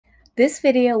This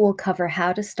video will cover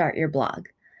how to start your blog.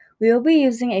 We will be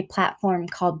using a platform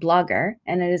called Blogger,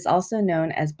 and it is also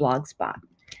known as Blogspot.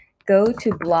 Go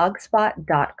to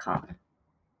blogspot.com.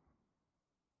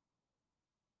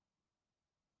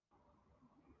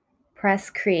 Press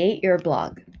Create Your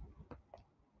Blog.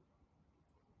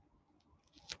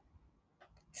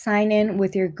 Sign in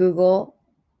with your Google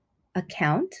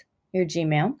account, your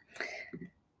Gmail.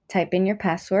 Type in your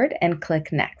password and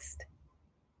click Next.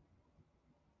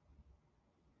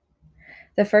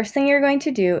 The first thing you're going to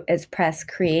do is press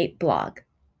Create Blog.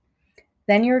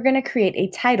 Then you're going to create a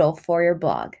title for your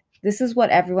blog. This is what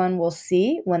everyone will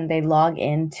see when they log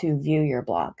in to view your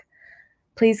blog.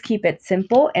 Please keep it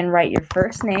simple and write your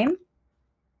first name,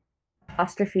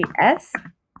 apostrophe S,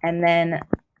 and then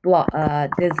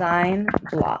design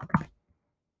blog.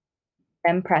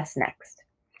 Then press Next.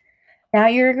 Now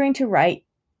you're going to write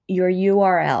your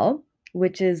URL,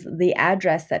 which is the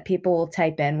address that people will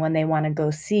type in when they want to go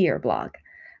see your blog.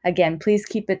 Again, please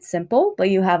keep it simple, but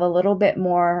you have a little bit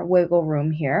more wiggle room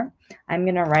here. I'm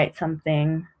going to write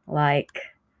something like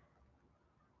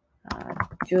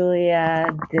Julia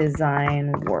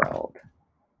Design World.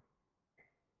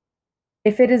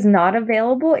 If it is not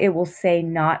available, it will say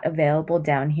not available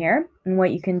down here. And what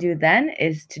you can do then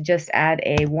is to just add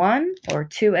a 1 or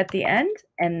 2 at the end,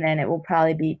 and then it will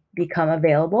probably become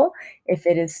available. If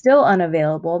it is still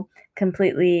unavailable,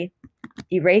 completely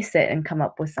erase it and come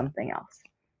up with something else.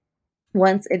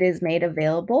 Once it is made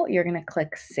available, you're going to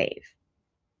click Save.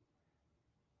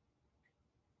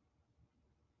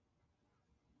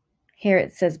 Here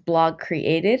it says blog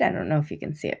created. I don't know if you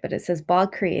can see it, but it says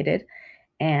blog created,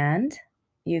 and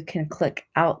you can click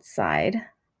outside.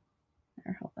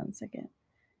 Or hold on a second.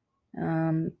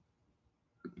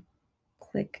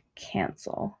 Click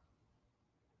cancel.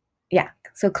 Yeah,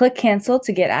 so click cancel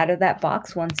to get out of that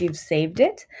box once you've saved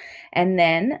it. And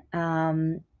then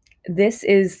this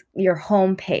is your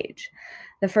home page.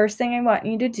 The first thing I want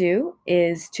you to do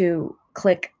is to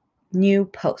click new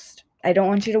post. I don't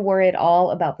want you to worry at all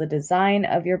about the design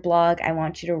of your blog. I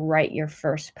want you to write your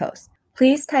first post.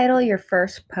 Please title your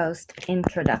first post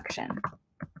Introduction.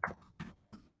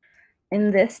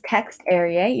 In this text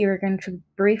area, you're going to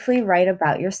briefly write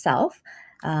about yourself.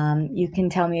 You can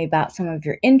tell me about some of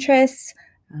your interests,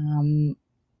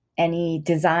 any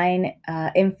design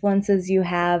influences you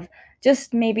have,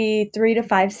 just maybe 3 to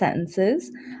 5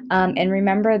 sentences. And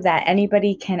remember that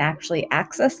anybody can actually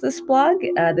access this blog.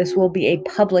 This will be a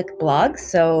public blog,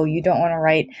 so you don't want to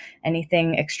write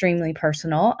anything extremely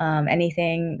personal,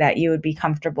 anything that you would be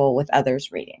comfortable with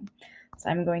others reading. So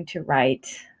I'm going to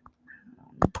write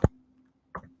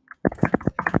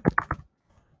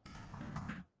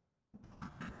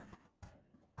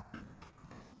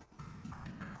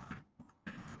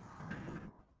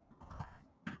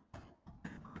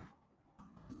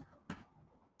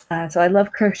so I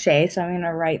love crochet, so I'm going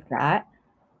to write that.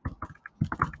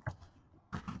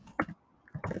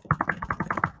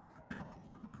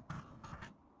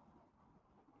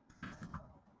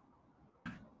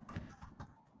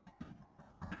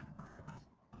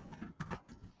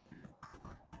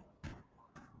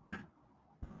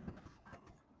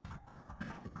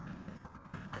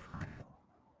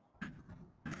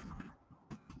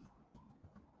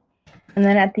 And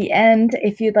then at the end,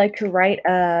 if you'd like to write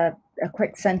a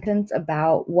quick sentence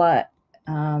about what,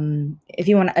 if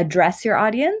you want to address your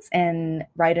audience and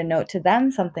write a note to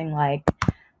them, something like,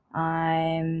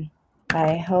 I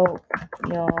hope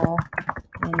you'll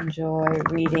enjoy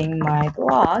reading my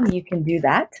blog, you can do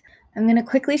that. I'm going to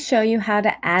quickly show you how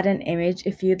to add an image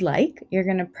if you'd like. You're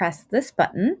going to press this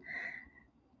button,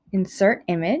 Insert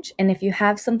Image, and if you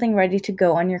have something ready to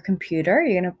go on your computer,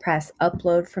 you're going to press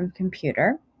Upload from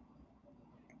Computer,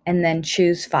 and then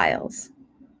choose Files.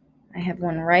 I have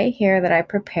one right here that I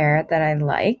prepared that I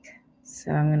like,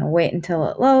 so I'm going to wait until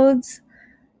it loads,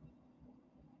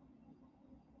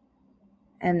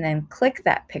 and then click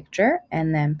that picture,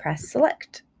 and then press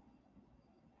Select.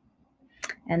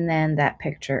 And then that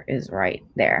picture is right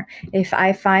there. If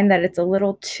I find that it's a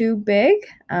little too big,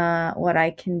 what I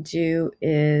can do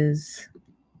is,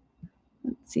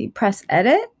 let's see, press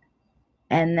Edit,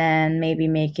 and then maybe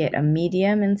make it a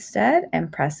medium instead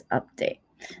and press Update.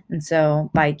 And so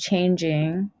by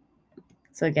changing,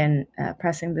 so again,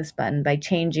 pressing this button, by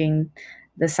changing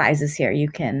the sizes here, you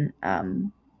can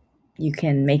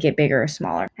make it bigger or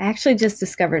smaller. I actually just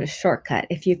discovered a shortcut.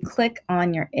 If you click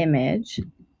on your image,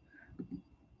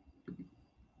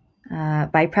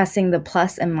 by pressing the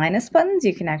plus and minus buttons,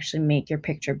 you can actually make your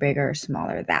picture bigger or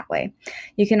smaller that way.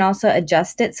 You can also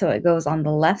adjust it so it goes on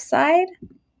the left side,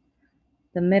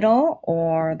 the middle,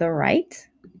 or the right.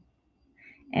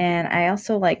 And I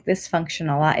also like this function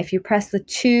a lot. If you press the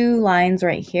 2 lines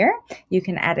right here, you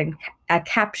can add a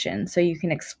caption so you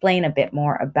can explain a bit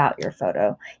more about your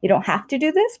photo. You don't have to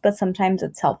do this, but sometimes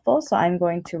it's helpful. So I'm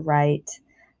going to write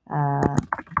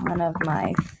one of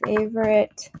my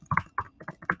favorite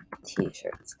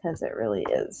t-shirts because it really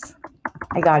is.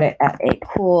 I got it at a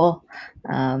cool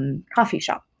coffee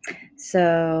shop.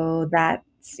 So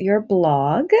that's your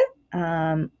blog.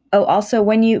 Also,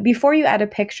 before you add a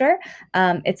picture,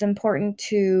 it's important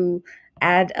to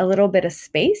add a little bit of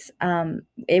space.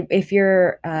 If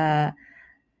your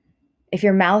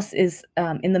mouse is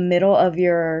in the middle of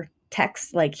your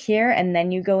text, like here, and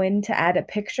then you go in to add a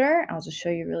picture, I'll just show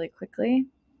you really quickly.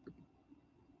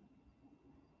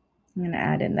 I'm going to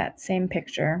add in that same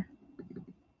picture.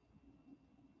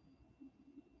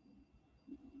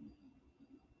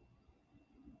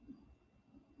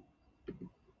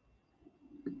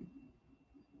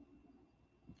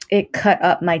 It cut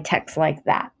up my text like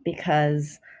that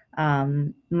because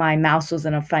my mouse was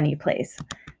in a funny place.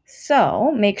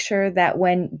 So make sure that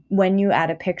when you add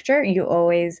a picture, you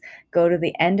always go to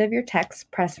the end of your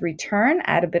text, press return,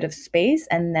 add a bit of space,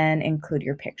 and then include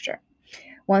your picture.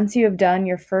 Once you have done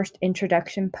your first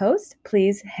introduction post,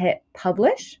 please hit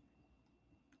publish,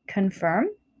 confirm,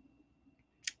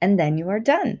 and then you are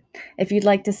done. If you'd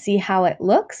like to see how it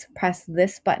looks, press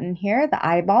this button here, the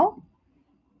eyeball,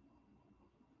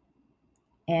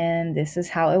 and this is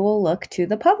how it will look to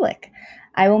the public.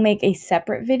 I will make a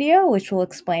separate video which will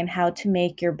explain how to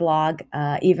make your blog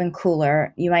even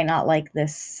cooler. You might not like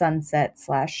this sunset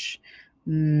slash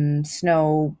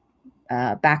snow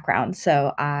background,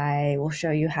 so I will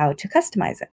show you how to customize it.